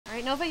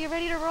right, Nova, you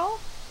ready to roll?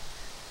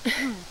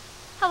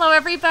 Hello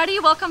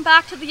everybody, welcome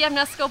back to the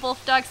Yamnuska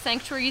Wolfdog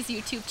Sanctuary's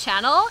YouTube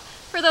channel.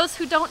 For those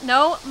who don't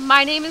know,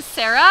 my name is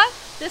Sarah.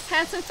 This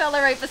handsome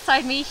fella right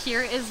beside me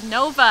here is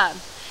Nova.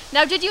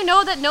 Now, did you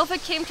know that Nova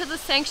came to the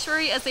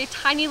sanctuary as a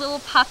tiny little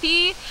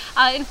puppy?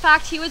 In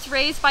fact, he was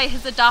raised by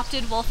his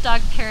adopted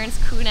wolfdog parents,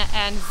 Kuna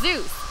and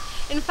Zeus.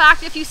 In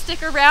fact, if you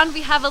stick around,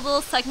 we have a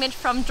little segment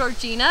from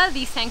Georgina,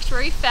 the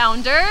sanctuary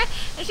founder,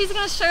 and she's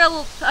going to share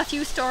a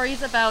few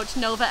stories about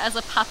Nova as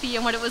a puppy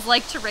and what it was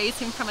like to raise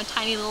him from a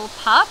tiny little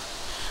pup.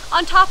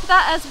 On top of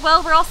that as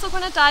well, we're also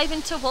going to dive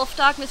into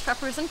wolfdog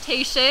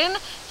misrepresentation,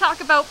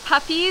 talk about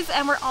puppies,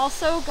 and we're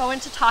also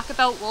going to talk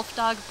about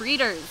wolfdog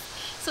breeders.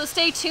 So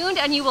stay tuned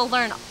and you will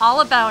learn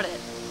all about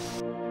it.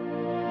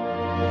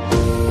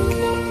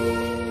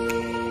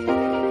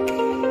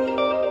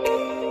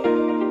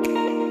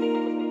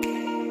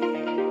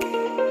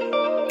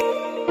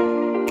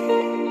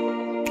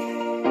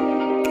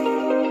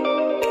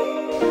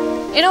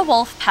 In a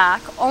wolf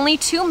pack, only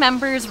 2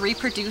 members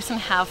reproduce and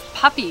have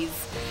puppies.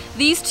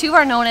 These 2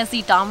 are known as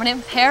the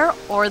dominant pair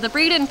or the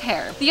breeding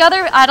pair. The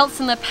other adults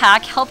in the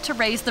pack help to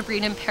raise the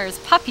breeding pair's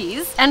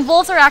puppies, and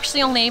wolves are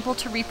actually only able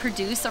to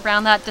reproduce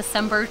around that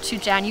December to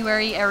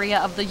January area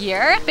of the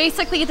year.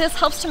 Basically, this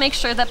helps to make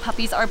sure that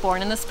puppies are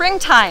born in the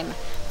springtime.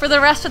 For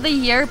the rest of the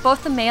year,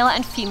 both the male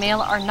and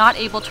female are not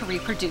able to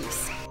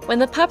reproduce. When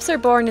the pups are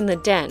born in the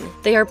den,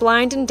 they are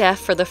blind and deaf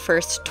for the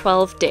first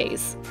 12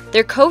 days.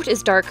 Their coat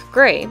is dark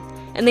gray,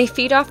 and they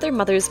feed off their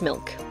mother's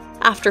milk.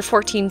 After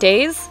 14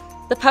 days,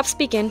 the pups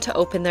begin to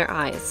open their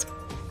eyes.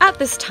 At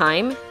this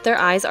time, their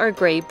eyes are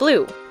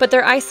gray-blue, but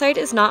their eyesight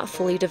is not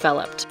fully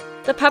developed.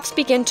 The pups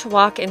begin to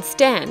walk and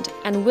stand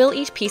and will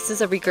eat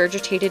pieces of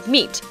regurgitated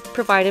meat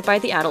provided by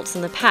the adults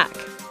in the pack.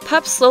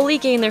 Pups slowly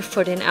gain their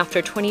footing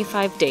after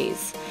 25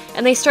 days,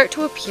 and they start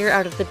to appear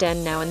out of the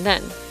den now and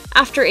then.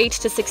 After 8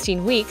 to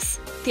 16 weeks,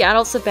 the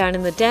adults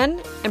abandon the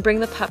den and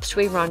bring the pups to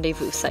a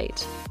rendezvous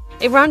site.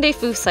 A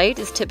rendezvous site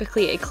is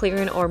typically a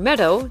clearing or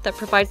meadow that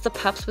provides the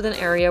pups with an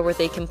area where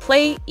they can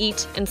play,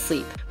 eat, and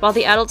sleep, while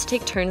the adults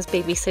take turns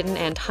babysitting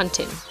and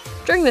hunting.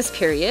 During this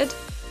period,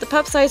 the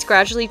pup's eyes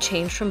gradually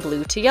change from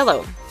blue to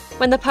yellow.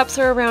 When the pups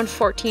are around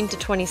 14 to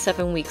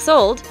 27 weeks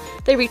old,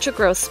 they reach a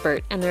growth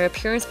spurt and their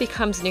appearance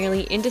becomes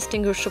nearly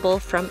indistinguishable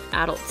from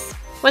adults.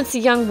 Once a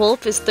young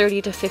wolf is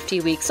 30 to 50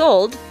 weeks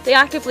old, they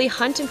actively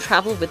hunt and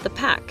travel with the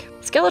pack.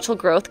 Skeletal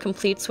growth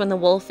completes when the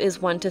wolf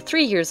is 1 to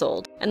 3 years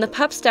old, and the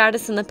pup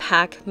status in the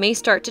pack may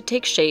start to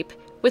take shape,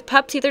 with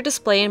pups either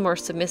displaying more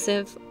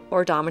submissive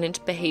or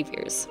dominant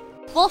behaviors.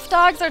 Wolf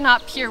dogs are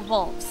not pure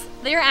wolves.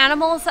 They are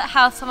animals that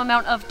have some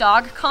amount of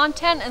dog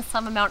content and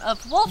some amount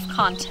of wolf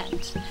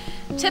content.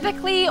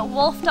 Typically,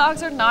 wolf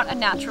dogs are not a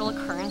natural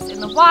occurrence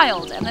in the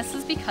wild, and this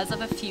is because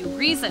of a few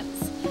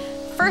reasons.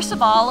 First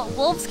of all,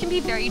 wolves can be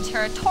very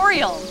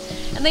territorial,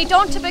 and they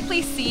don't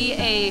typically see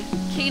a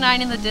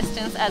canine in the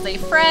distance as a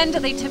friend.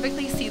 They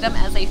typically see them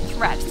as a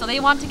threat, so they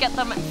want to get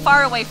them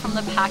far away from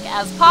the pack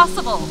as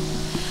possible.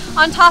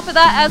 On top of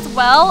that as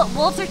well,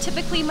 wolves are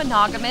typically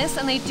monogamous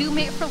and they do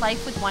mate for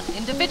life with one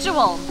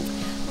individual.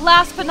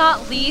 Last but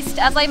not least,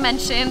 as I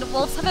mentioned,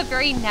 wolves have a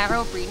very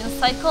narrow breeding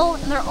cycle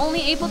and they're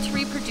only able to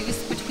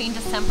reproduce between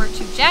December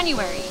to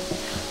January.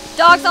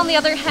 Dogs, on the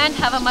other hand,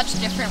 have a much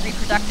different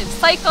reproductive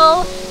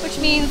cycle, which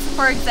means,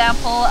 for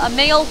example, a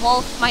male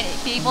wolf might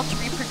be able to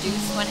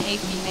reproduce when a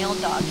female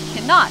dog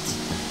cannot.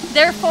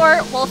 Therefore,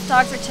 wolf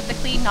dogs are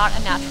typically not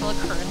a natural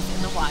occurrence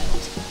in the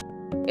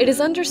wild. It is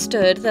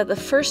understood that the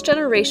first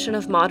generation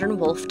of modern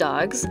wolf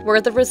dogs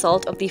were the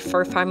result of the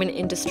fur farming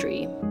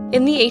industry.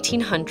 In the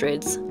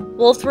 1800s,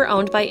 wolves were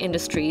owned by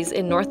industries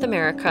in North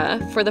America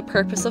for the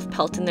purpose of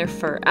pelting their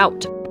fur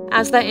out.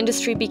 As that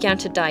industry began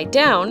to die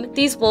down,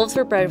 these wolves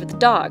were bred with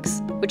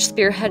dogs, which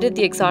spearheaded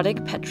the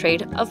exotic pet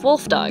trade of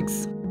wolf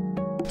dogs.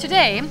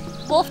 Today,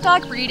 wolf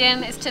dog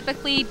breeding is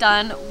typically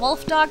done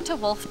wolf dog to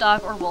wolf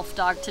dog or wolf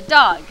dog to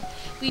dog.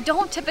 We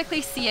don't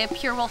typically see a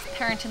pure wolf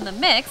parent in the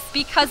mix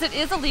because it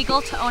is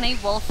illegal to own a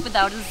wolf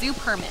without a zoo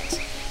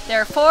permit.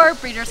 Therefore,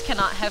 breeders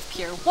cannot have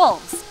pure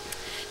wolves.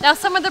 Now,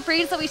 some of the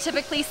breeds that we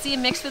typically see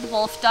mixed with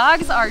wolf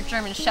dogs are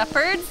German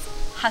Shepherds,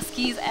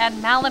 Huskies,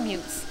 and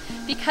Malamutes.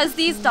 Because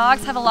these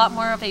dogs have a lot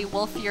more of a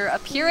wolfier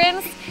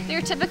appearance, they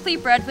are typically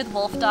bred with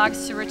wolf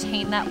dogs to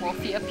retain that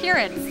wolfy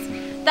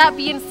appearance. That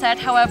being said,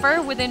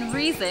 however, within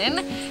reason,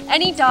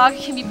 any dog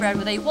can be bred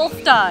with a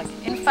wolf dog.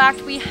 In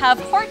fact, we have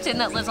Horton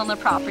that lives on the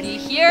property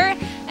here,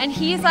 and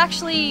he is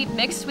actually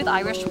mixed with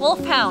Irish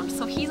Wolfhound,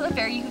 so he's a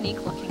very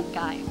unique looking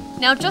guy.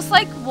 Now, just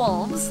like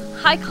wolves,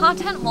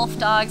 high-content wolf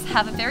dogs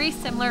have a very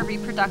similar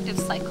reproductive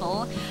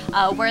cycle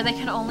where they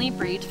can only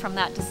breed from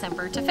that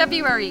December to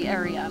February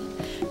area.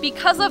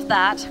 Because of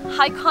that,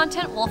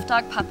 high-content wolf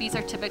dog puppies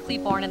are typically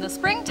born in the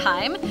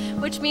springtime,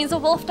 which means a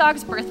wolf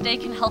dog's birthday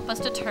can help us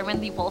determine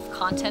the wolf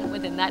content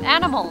within that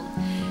animal.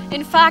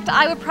 In fact,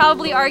 I would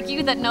probably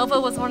argue that Nova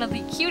was one of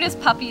the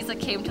cutest puppies that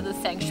came to the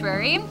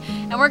sanctuary,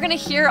 and we're going to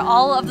hear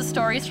all of the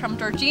stories from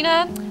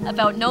Georgina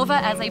about Nova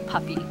as a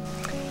puppy.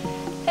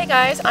 Hey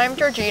guys, I'm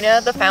Georgina,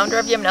 the founder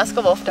of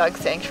Yamnuska Wolfdog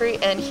Sanctuary,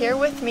 and here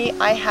with me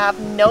I have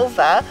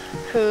Nova,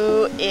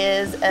 who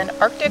is an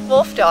Arctic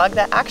wolf dog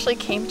that actually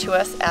came to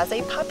us as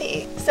a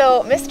puppy.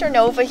 So Mr.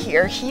 Nova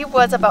here, he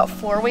was about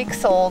 4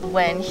 weeks old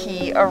when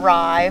he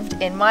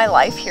arrived in my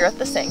life here at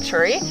the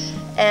sanctuary,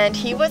 and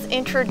he was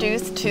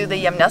introduced to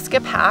the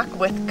Yamnuska pack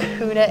with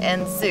Kuna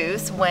and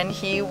Zeus when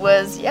he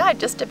was,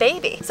 just a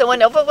baby. So when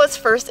Nova was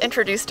first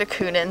introduced to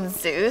Kuna and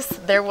Zeus,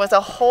 there was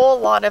a whole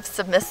lot of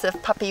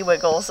submissive puppy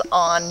wiggles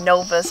on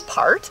Nova's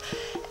part.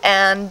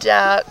 And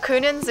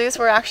Kuna and Zeus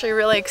were actually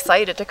really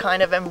excited to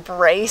kind of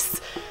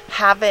embrace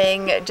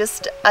having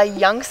just a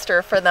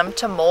youngster for them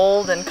to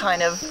mold and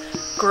kind of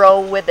grow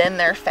within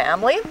their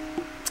family.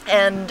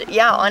 And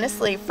yeah,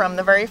 honestly, from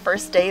the very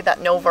first day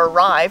that Nova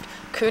arrived,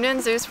 Kuna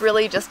and Zeus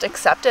really just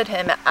accepted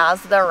him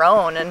as their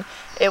own, and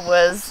it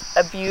was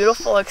a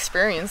beautiful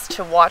experience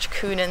to watch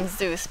Kuna and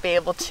Zeus be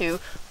able to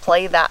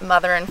play that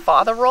mother and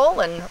father role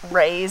and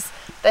raise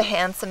the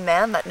handsome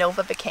man that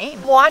Nova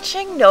became.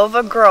 Watching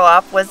Nova grow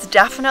up was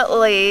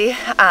definitely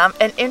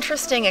an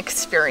interesting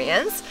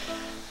experience.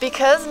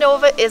 Because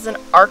Nova is an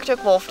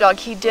Arctic wolf dog,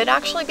 he did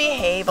actually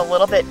behave a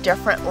little bit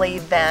differently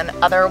than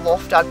other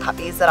wolf dog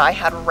puppies that I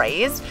had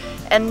raised.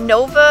 And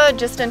Nova,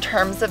 just in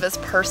terms of his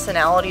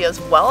personality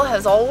as well,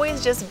 has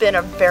always just been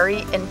a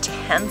very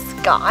intense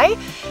guy.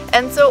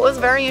 And so it was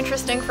very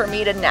interesting for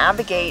me to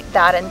navigate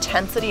that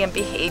intensity and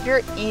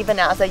behavior even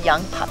as a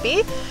young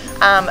puppy.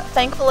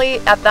 Thankfully,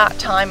 at that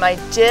time, I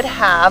did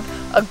have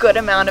a good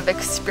amount of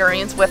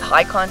experience with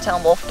high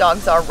content wolf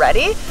dogs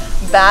already,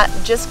 but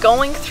just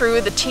going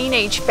through the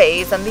teenage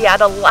phase and the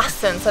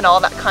adolescence and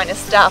all that kind of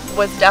stuff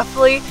was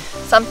definitely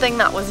something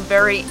that was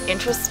very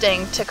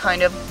interesting to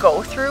kind of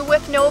go through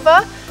with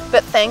Nova.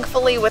 But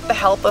thankfully, with the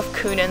help of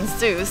Kuna and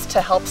Zeus to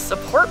help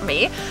support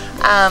me,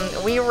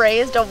 we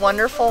raised a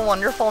wonderful,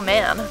 wonderful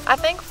man. I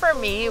think for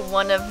me,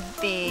 one of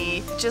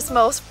the just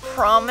most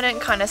prominent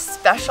kind of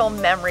special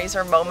memories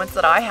or moments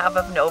that I have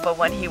of Nova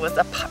when he was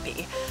a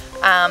puppy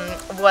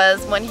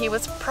was when he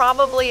was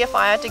probably, if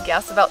I had to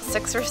guess, about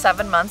 6 or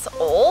 7 months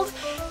old.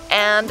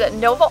 And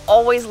Nova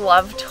always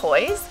loved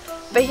toys,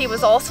 but he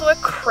was also a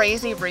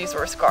crazy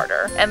resource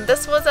guarder. And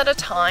this was at a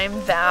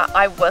time that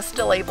I was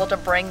still able to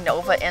bring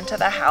Nova into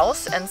the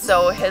house, and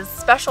so his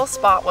special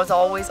spot was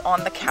always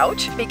on the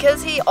couch.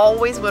 Because he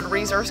always would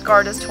resource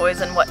guard his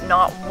toys and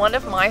whatnot, one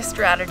of my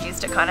strategies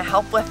to kind of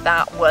help with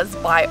that was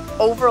by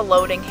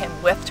overloading him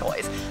with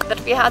toys. That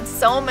if he had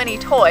so many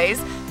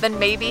toys, then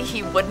maybe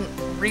he wouldn't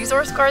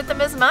resource guard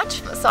them as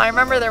much. So I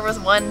remember there was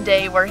one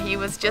day where he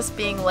was just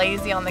being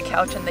lazy on the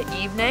couch in the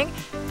evening,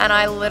 and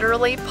I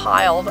literally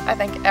piled, I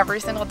think,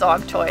 every single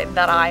dog toy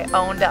that I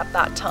owned at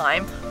that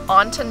time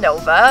onto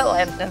Nova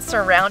and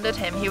surrounded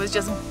him. He was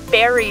just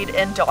buried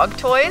in dog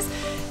toys,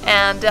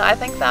 and I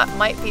think that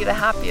might be the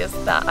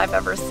happiest that I've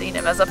ever seen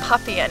him, as a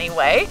puppy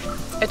anyway.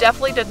 It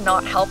definitely did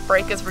not help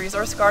break his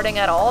resource guarding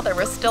at all. There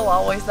was still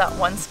always that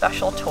one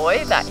special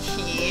toy that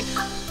he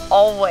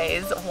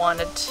always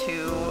wanted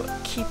to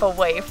keep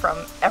away from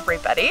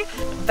everybody.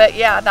 But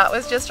yeah, that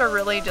was just a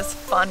really just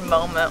fun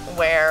moment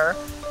where,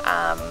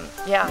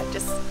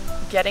 just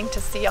getting to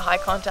see a high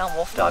content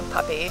wolf dog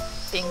puppy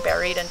being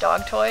buried in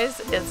dog toys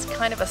is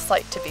kind of a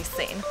sight to be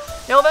seen.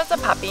 Nova as a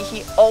puppy,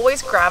 he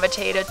always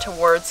gravitated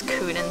towards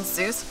Kuna and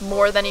Zeus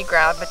more than he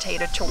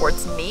gravitated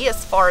towards me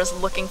as far as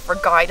looking for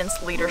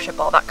guidance, leadership,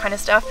 all that kind of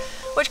stuff,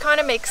 which kind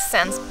of makes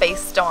sense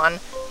based on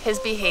his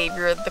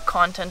behavior, the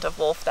content of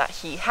wolf that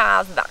he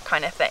has, that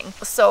kind of thing.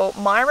 So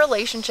my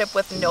relationship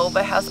with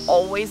Nova has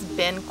always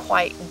been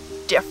quite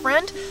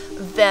different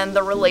than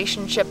the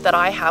relationship that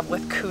I have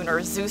with Kuna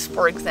or Zeus,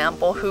 for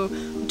example,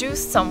 who do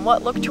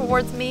somewhat look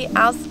towards me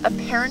as a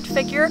parent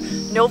figure.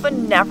 Nova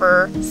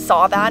never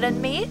saw that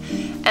in me,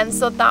 and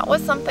so that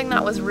was something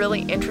that was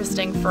really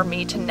interesting for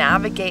me to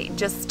navigate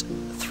just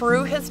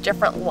through his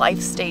different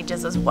life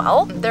stages as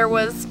well. There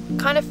was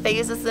kind of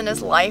phases in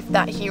his life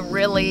that he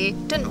really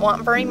didn't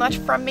want very much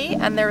from me,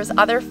 and there's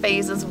other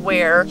phases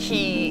where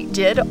he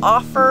did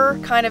offer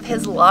kind of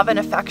his love and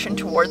affection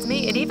towards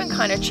me. It even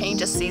kind of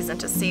changes season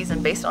to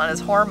season based on his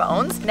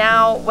hormones.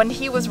 Now, when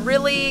he was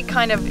really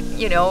kind of,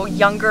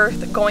 younger,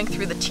 going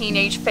through the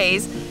teenage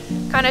phase,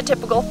 kind of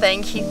typical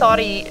thing, he thought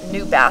he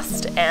knew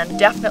best and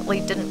definitely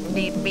didn't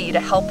need me to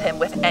help him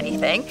with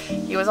anything.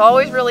 He was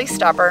always really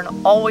stubborn,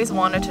 always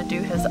wanted to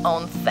do his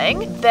own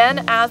thing.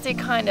 Then as he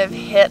kind of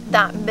hit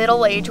that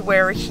middle age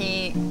where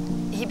he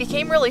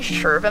became really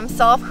sure of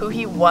himself, who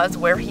he was,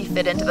 where he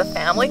fit into the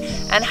family,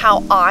 and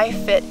how I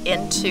fit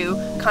into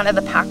kind of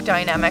the pack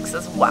dynamics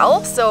as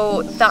well.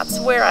 So that's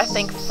where I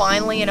think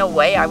finally, in a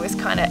way, I was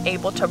kind of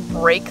able to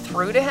break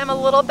through to him a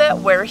little bit,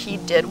 where he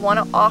did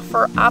want to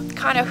offer up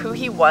kind of who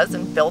he was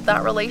and build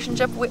that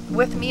relationship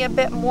with me a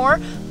bit more,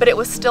 but it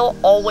was still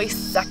always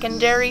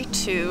secondary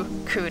to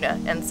Kuna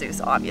and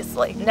Zeus,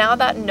 obviously. Now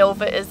that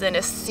Nova is in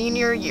his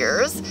senior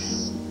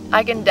years,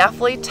 I can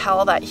definitely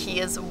tell that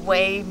he is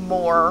way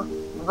more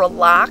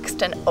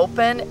relaxed and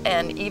open,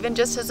 and even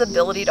just his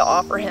ability to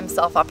offer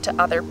himself up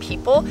to other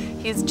people,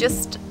 he's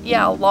just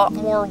yeah, a lot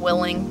more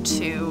willing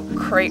to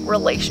create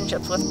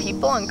relationships with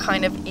people and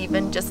kind of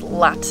even just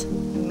let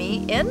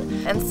me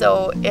in. And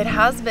so it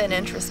has been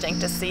interesting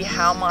to see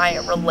how my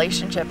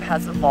relationship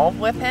has evolved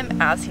with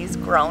him as he's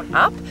grown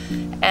up,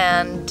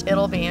 and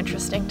it'll be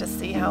interesting to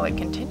see how it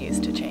continues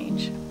to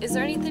change. Is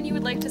there anything you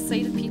would like to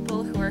say to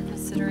people who are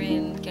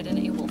considering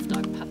getting a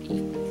wolfdog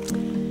puppy?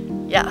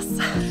 Yes,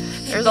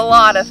 there's a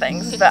lot of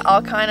things, but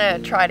I'll kind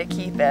of try to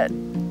keep it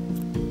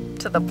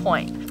to the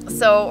point.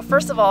 So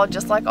first of all,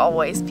 just like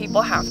always,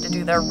 people have to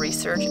do their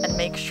research and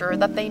make sure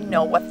that they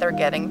know what they're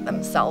getting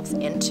themselves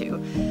into.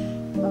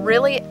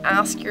 Really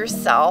ask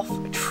yourself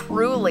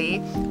truly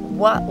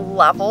what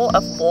level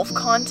of wolf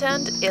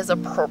content is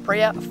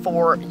appropriate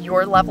for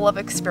your level of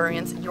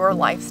experience, your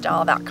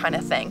lifestyle, that kind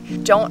of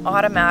thing. Don't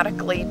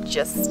automatically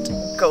just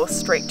go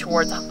straight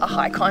towards a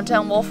high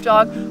content wolf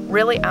dog.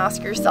 Really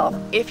ask yourself,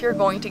 if you're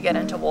going to get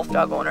into wolf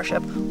dog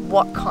ownership,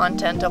 what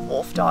content of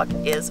wolf dog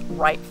is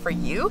right for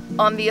you.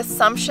 On the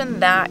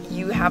assumption that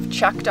you have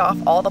checked off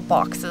all the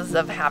boxes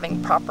of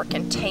having proper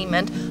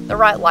containment, the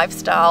right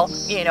lifestyle,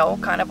 you know,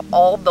 kind of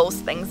all those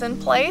things in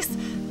place,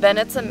 then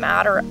it's a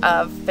matter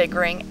of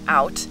figuring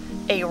out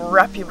a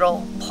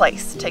reputable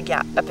place to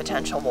get a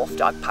potential wolf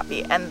dog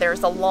puppy. And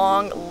there's a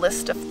long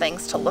list of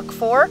things to look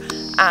for.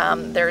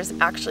 There's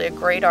actually a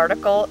great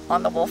article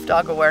on the Wolf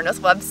Dog Awareness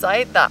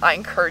website that I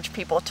encourage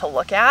people to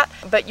look at.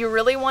 But you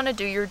really want to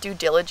do your due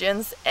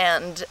diligence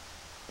and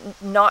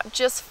not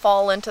just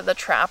fall into the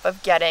trap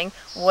of getting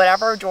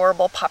whatever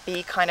adorable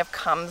puppy kind of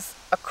comes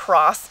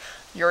across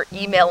your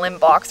email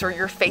inbox or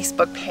your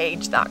Facebook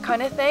page, that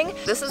kind of thing.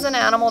 This is an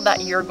animal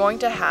that you're going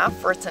to have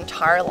for its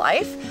entire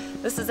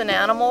life. This is an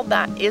animal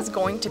that is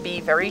going to be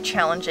very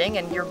challenging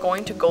and you're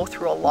going to go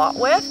through a lot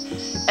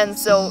with. And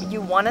so you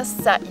want to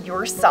set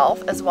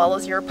yourself as well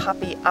as your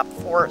puppy up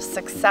for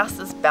success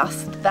as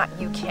best that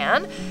you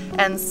can.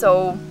 And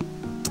so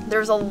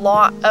there's a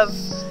lot of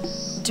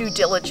due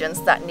diligence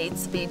that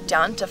needs to be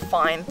done to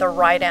find the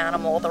right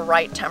animal, the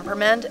right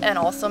temperament, and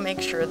also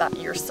make sure that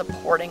you're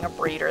supporting a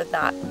breeder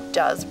that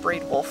does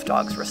breed wolf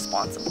dogs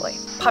responsibly.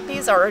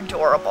 Puppies are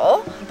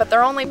adorable, but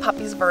they're only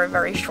puppies for a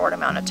very short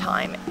amount of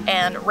time,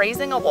 and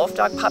raising a wolf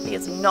dog puppy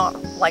is not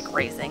like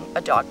raising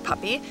a dog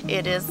puppy.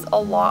 It is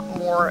a lot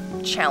more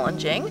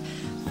challenging,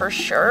 for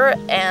sure,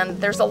 and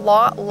there's a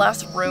lot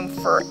less room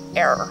for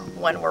error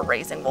when we're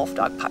raising wolf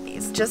dog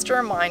puppies. Just a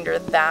reminder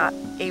that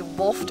a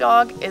wolf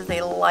dog is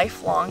a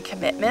lifelong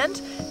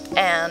commitment,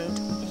 and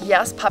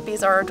yes,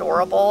 puppies are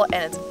adorable,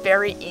 and it's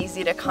very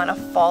easy to kind of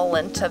fall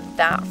into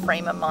that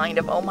frame of mind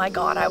of, oh my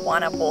god, I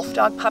want a wolf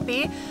dog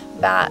puppy,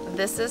 but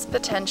this is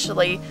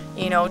potentially,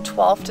 you know,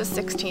 12 to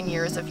 16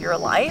 years of your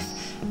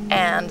life,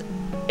 and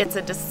it's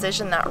a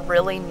decision that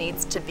really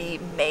needs to be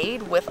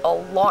made with a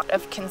lot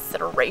of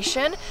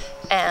consideration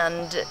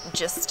and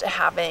just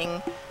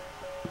having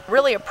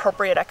really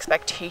appropriate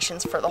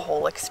expectations for the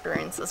whole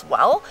experience as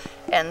well.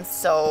 And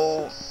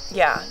so,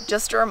 yeah,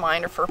 just a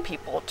reminder for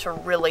people to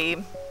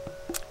really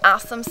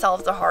ask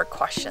themselves the hard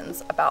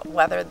questions about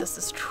whether this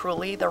is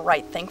truly the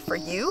right thing for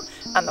you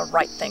and the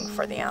right thing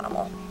for the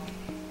animal.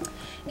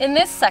 In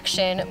this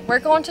section, we're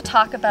going to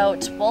talk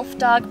about wolf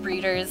dog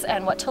breeders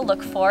and what to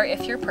look for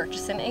if you're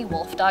purchasing a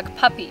wolf dog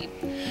puppy.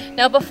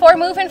 Now, before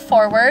moving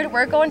forward,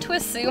 we're going to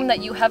assume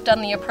that you have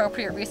done the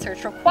appropriate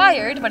research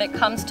required when it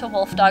comes to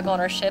wolf dog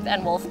ownership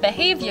and wolf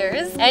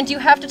behaviors, and you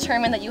have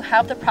determined that you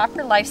have the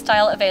proper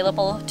lifestyle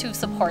available to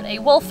support a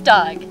wolf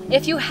dog.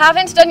 If you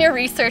haven't done your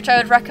research, I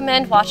would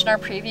recommend watching our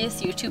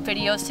previous YouTube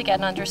videos to get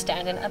an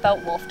understanding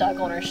about wolf dog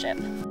ownership.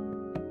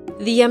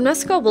 The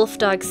Yamnuska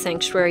Wolfdog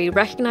Sanctuary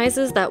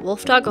recognizes that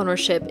wolf dog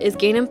ownership is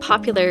gaining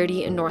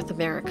popularity in North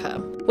America,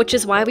 which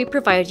is why we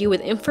provide you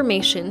with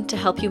information to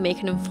help you make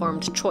an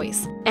informed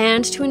choice,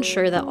 and to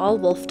ensure that all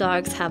wolf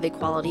dogs have a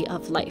quality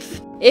of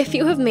life. If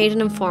you have made an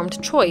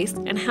informed choice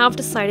and have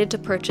decided to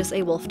purchase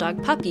a wolf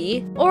dog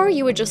puppy, or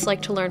you would just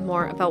like to learn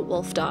more about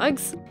wolf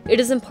dogs, it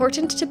is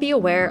important to be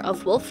aware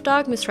of wolf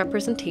dog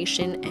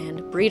misrepresentation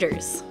and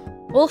breeders.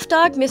 Wolf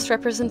dog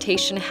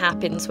misrepresentation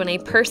happens when a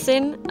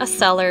person, a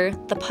seller,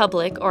 the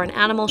public, or an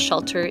animal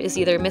shelter is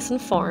either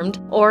misinformed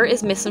or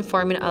is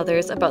misinforming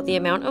others about the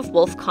amount of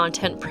wolf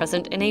content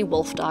present in a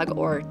wolf dog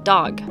or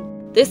dog.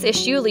 This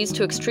issue leads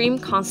to extreme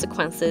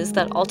consequences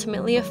that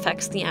ultimately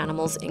affects the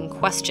animals in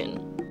question.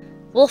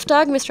 Wolf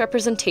dog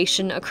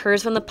misrepresentation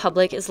occurs when the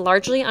public is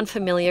largely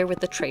unfamiliar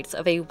with the traits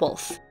of a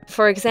wolf.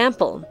 For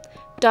example,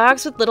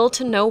 dogs with little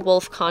to no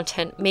wolf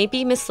content may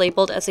be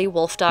mislabeled as a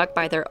wolf dog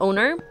by their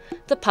owner,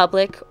 the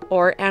public,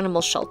 or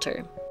animal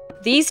shelter.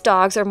 These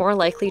dogs are more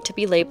likely to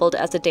be labeled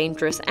as a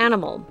dangerous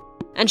animal,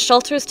 and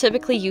shelters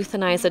typically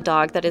euthanize a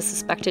dog that is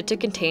suspected to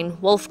contain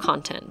wolf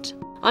content.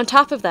 On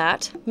top of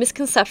that,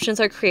 misconceptions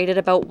are created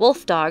about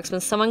wolf dogs when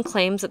someone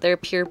claims that their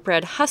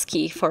purebred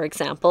husky, for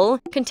example,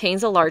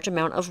 contains a large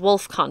amount of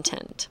wolf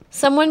content.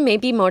 Someone may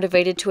be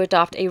motivated to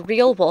adopt a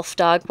real wolf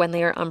dog when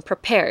they are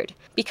unprepared,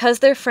 because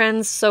their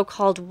friend's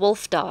so-called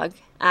wolf dog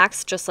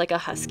acts just like a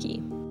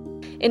husky.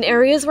 In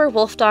areas where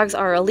wolf dogs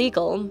are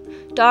illegal,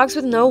 Dogs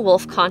with no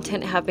wolf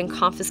content have been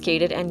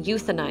confiscated and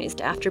euthanized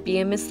after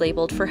being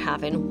mislabeled for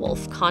having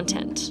wolf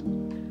content.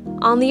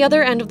 On the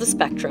other end of the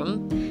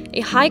spectrum, a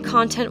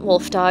high-content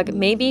wolfdog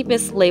may be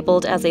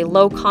mislabeled as a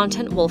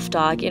low-content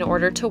wolfdog in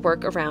order to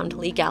work around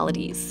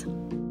legalities.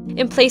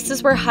 In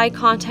places where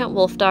high-content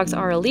wolfdogs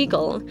are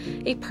illegal,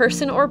 a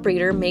person or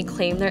breeder may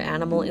claim their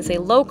animal is a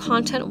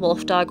low-content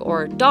wolfdog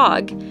or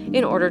dog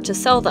in order to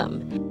sell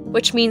them,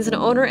 which means an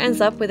owner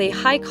ends up with a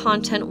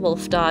high-content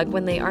wolfdog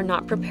when they are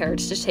not prepared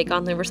to take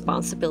on the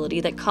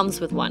responsibility that comes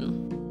with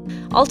one.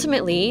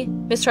 Ultimately,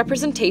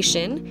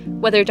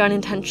 misrepresentation, whether done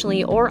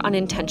intentionally or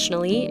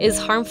unintentionally, is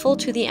harmful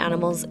to the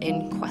animals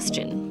in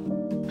question.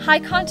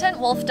 High-content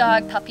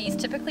wolfdog puppies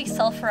typically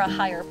sell for a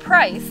higher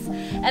price,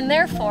 and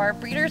therefore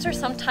breeders are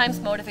sometimes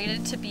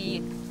motivated to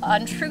be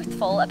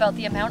untruthful about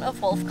the amount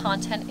of wolf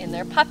content in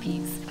their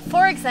puppies.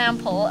 For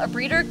example, a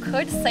breeder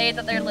could say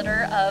that their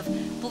litter of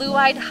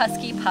blue-eyed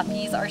husky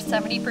puppies are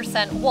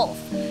 70% wolf,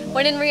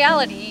 when in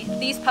reality,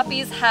 these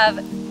puppies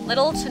have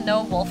little to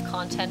no wolf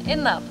content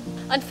in them.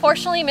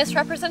 Unfortunately,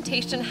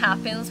 misrepresentation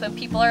happens when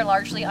people are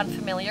largely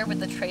unfamiliar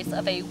with the traits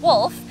of a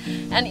wolf,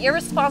 and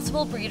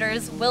irresponsible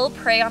breeders will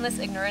prey on this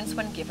ignorance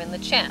when given the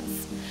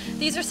chance.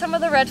 These are some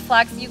of the red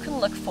flags you can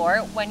look for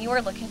when you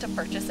are looking to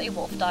purchase a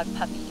wolfdog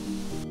puppy.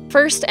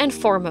 First and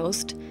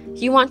foremost,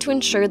 you want to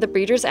ensure the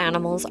breeder's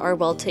animals are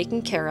well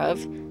taken care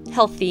of,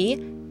 healthy,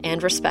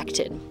 and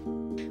respected.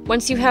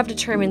 Once you have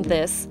determined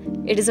this,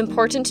 it is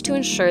important to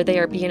ensure they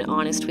are being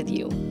honest with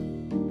you.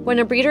 When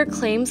a breeder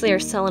claims they are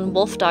selling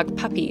wolfdog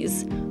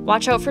puppies,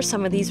 watch out for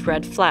some of these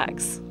red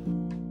flags.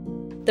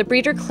 The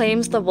breeder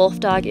claims the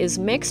wolfdog is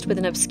mixed with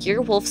an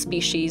obscure wolf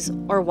species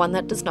or one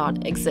that does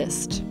not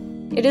exist.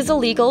 It is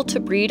illegal to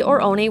breed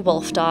or own a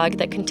wolfdog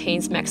that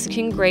contains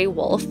Mexican gray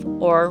wolf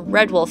or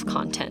red wolf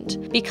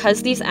content,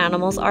 because these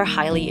animals are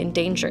highly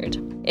endangered.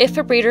 If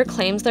a breeder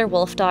claims their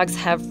wolfdogs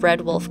have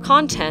red wolf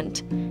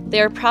content, they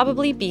are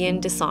probably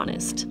being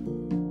dishonest.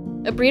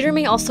 A breeder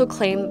may also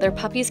claim that their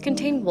puppies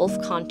contain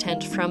wolf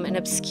content from an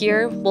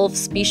obscure wolf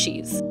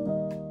species.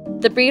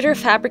 The breeder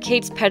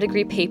fabricates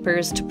pedigree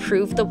papers to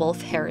prove the wolf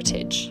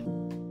heritage.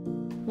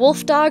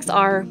 Wolf dogs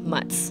are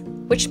mutts,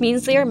 which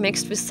means they are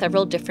mixed with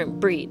several different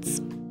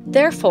breeds.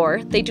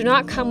 Therefore, they do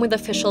not come with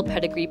official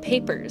pedigree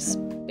papers.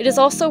 It is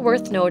also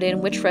worth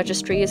noting which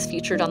registry is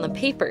featured on the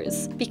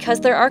papers, because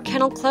there are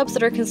kennel clubs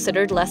that are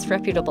considered less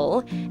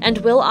reputable and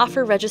will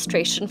offer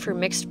registration for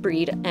mixed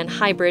breed and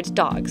hybrid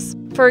dogs.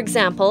 For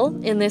example,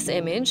 in this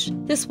image,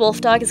 this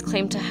wolfdog is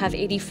claimed to have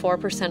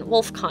 84%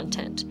 wolf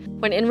content,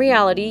 when in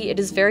reality it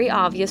is very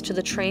obvious to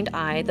the trained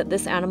eye that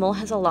this animal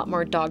has a lot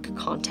more dog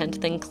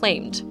content than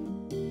claimed.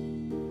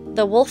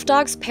 The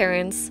wolfdog's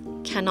parents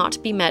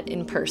cannot be met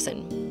in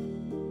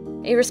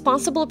person. A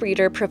responsible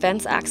breeder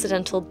prevents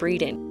accidental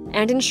breeding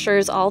and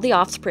ensures all the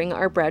offspring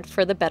are bred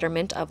for the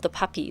betterment of the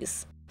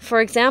puppies. For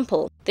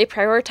example, they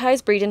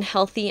prioritize breeding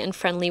healthy and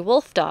friendly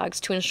wolf dogs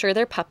to ensure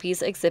their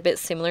puppies exhibit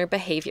similar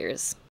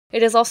behaviors.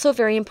 It is also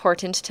very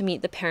important to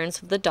meet the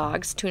parents of the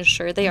dogs to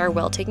ensure they are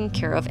well taken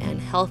care of and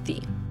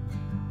healthy.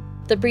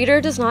 The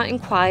breeder does not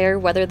inquire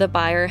whether the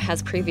buyer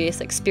has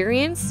previous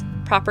experience,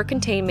 proper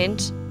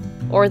containment,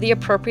 or the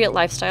appropriate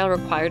lifestyle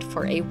required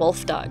for a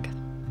wolf dog.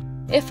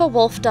 If a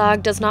wolf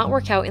dog does not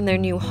work out in their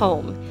new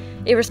home,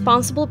 a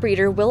responsible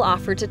breeder will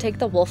offer to take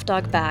the wolf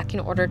dog back in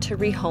order to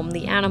rehome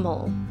the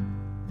animal.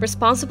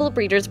 Responsible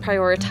breeders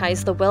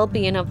prioritize the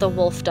well-being of the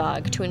wolf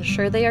dog to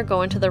ensure they are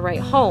going to the right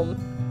home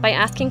by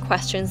asking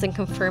questions and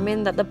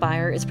confirming that the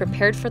buyer is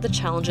prepared for the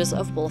challenges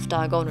of wolf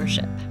dog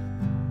ownership.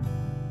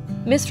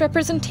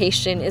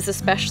 Misrepresentation is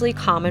especially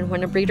common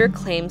when a breeder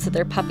claims that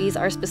their puppies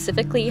are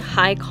specifically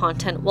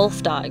high-content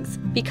wolf dogs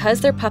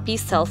because their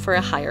puppies sell for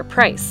a higher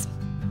price.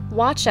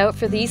 Watch out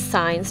for these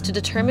signs to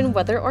determine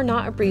whether or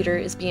not a breeder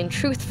is being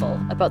truthful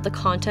about the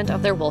content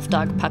of their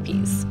wolfdog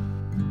puppies.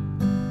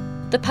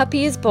 The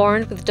puppy is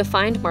born with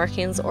defined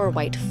markings or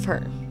white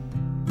fur.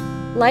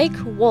 Like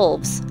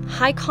wolves,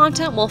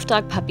 high-content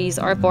wolfdog puppies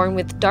are born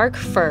with dark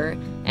fur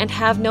and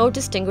have no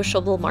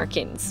distinguishable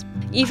markings.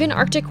 Even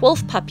Arctic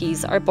wolf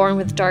puppies are born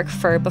with dark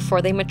fur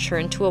before they mature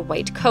into a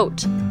white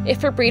coat.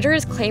 If a breeder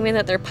is claiming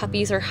that their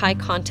puppies are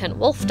high-content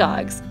wolf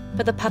dogs,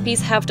 but the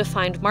puppies have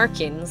defined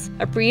markings,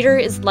 a breeder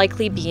is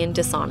likely being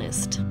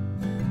dishonest.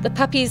 The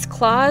puppy's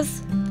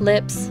claws,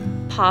 lips,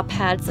 paw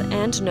pads,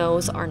 and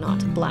nose are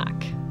not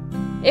black.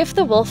 If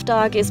the wolf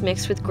dog is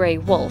mixed with gray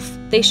wolf,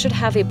 they should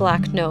have a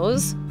black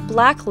nose,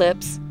 black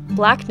lips,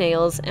 black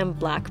nails, and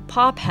black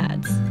paw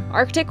pads.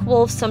 Arctic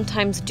wolves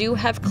sometimes do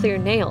have clear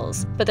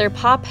nails, but their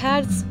paw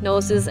pads,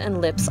 noses, and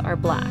lips are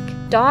black.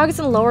 Dogs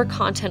and lower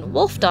content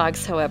wolf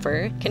dogs,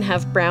 however, can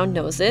have brown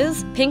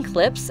noses, pink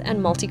lips,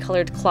 and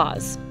multicolored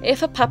claws.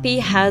 If a puppy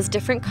has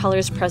different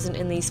colors present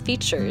in these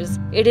features,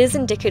 it is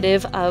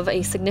indicative of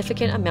a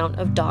significant amount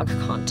of dog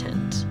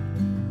content.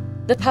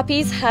 The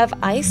puppies have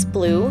ice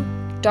blue,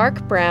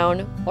 dark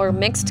brown, or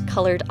mixed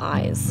colored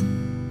eyes.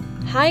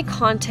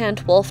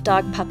 High-content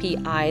wolfdog puppy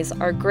eyes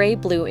are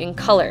gray-blue in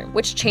color,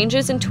 which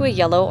changes into a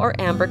yellow or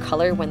amber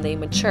color when they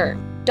mature.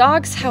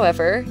 Dogs,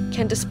 however,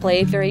 can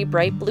display very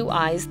bright blue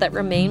eyes that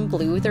remain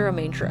blue the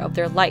remainder of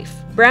their life.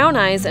 Brown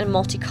eyes and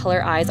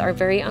multicolor eyes are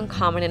very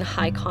uncommon in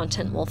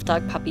high-content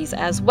wolfdog puppies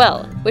as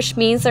well, which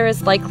means there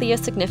is likely a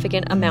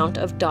significant amount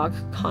of dog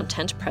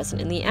content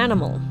present in the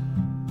animal.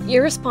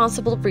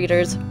 Irresponsible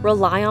breeders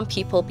rely on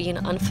people being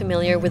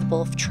unfamiliar with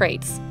wolf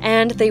traits,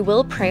 and they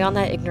will prey on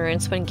that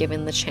ignorance when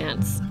given the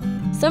chance.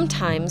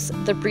 Sometimes,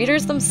 the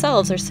breeders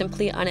themselves are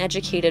simply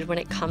uneducated when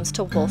it comes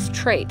to wolf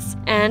traits,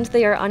 and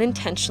they are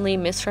unintentionally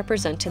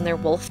misrepresenting their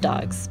wolf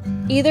dogs.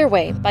 Either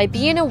way, by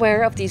being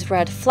aware of these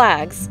red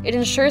flags, it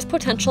ensures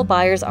potential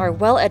buyers are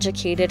well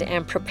educated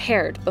and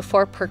prepared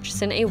before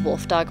purchasing a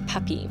wolfdog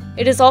puppy.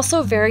 It is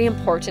also very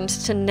important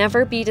to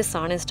never be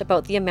dishonest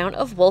about the amount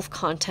of wolf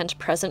content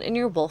present in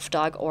your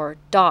wolfdog or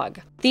dog.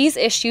 These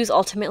issues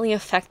ultimately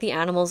affect the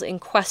animals in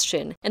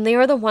question, and they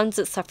are the ones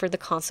that suffer the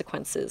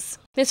consequences.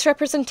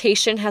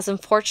 Misrepresentation has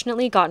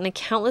unfortunately gotten a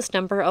countless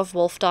number of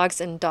wolfdogs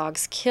and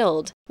dogs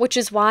killed, which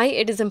is why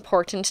it is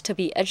important to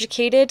be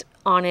educated,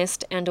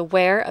 honest, and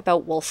aware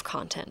about wolf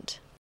content.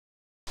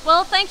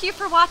 Well, thank you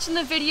for watching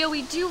the video.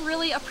 We do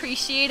really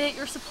appreciate it.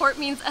 Your support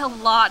means a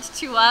lot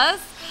to us.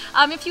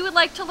 If you would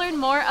like to learn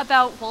more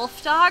about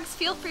wolf dogs,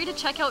 feel free to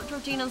check out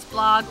Georgina's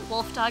blog,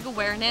 Wolfdog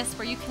Awareness,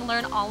 where you can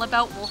learn all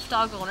about wolf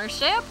dog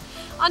ownership.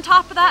 On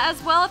top of that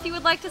as well, if you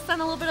would like to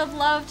send a little bit of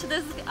love to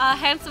this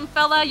handsome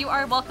fella, you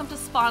are welcome to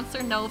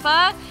sponsor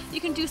Nova.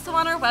 You can do so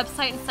on our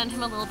website and send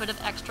him a little bit of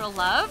extra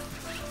love.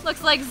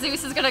 Looks like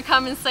Zeus is going to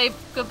come and say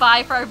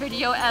goodbye for our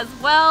video as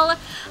well.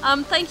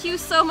 Thank you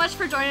so much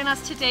for joining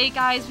us today,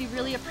 guys. We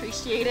really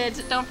appreciate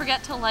it. Don't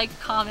forget to like,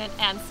 comment,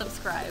 and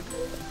subscribe.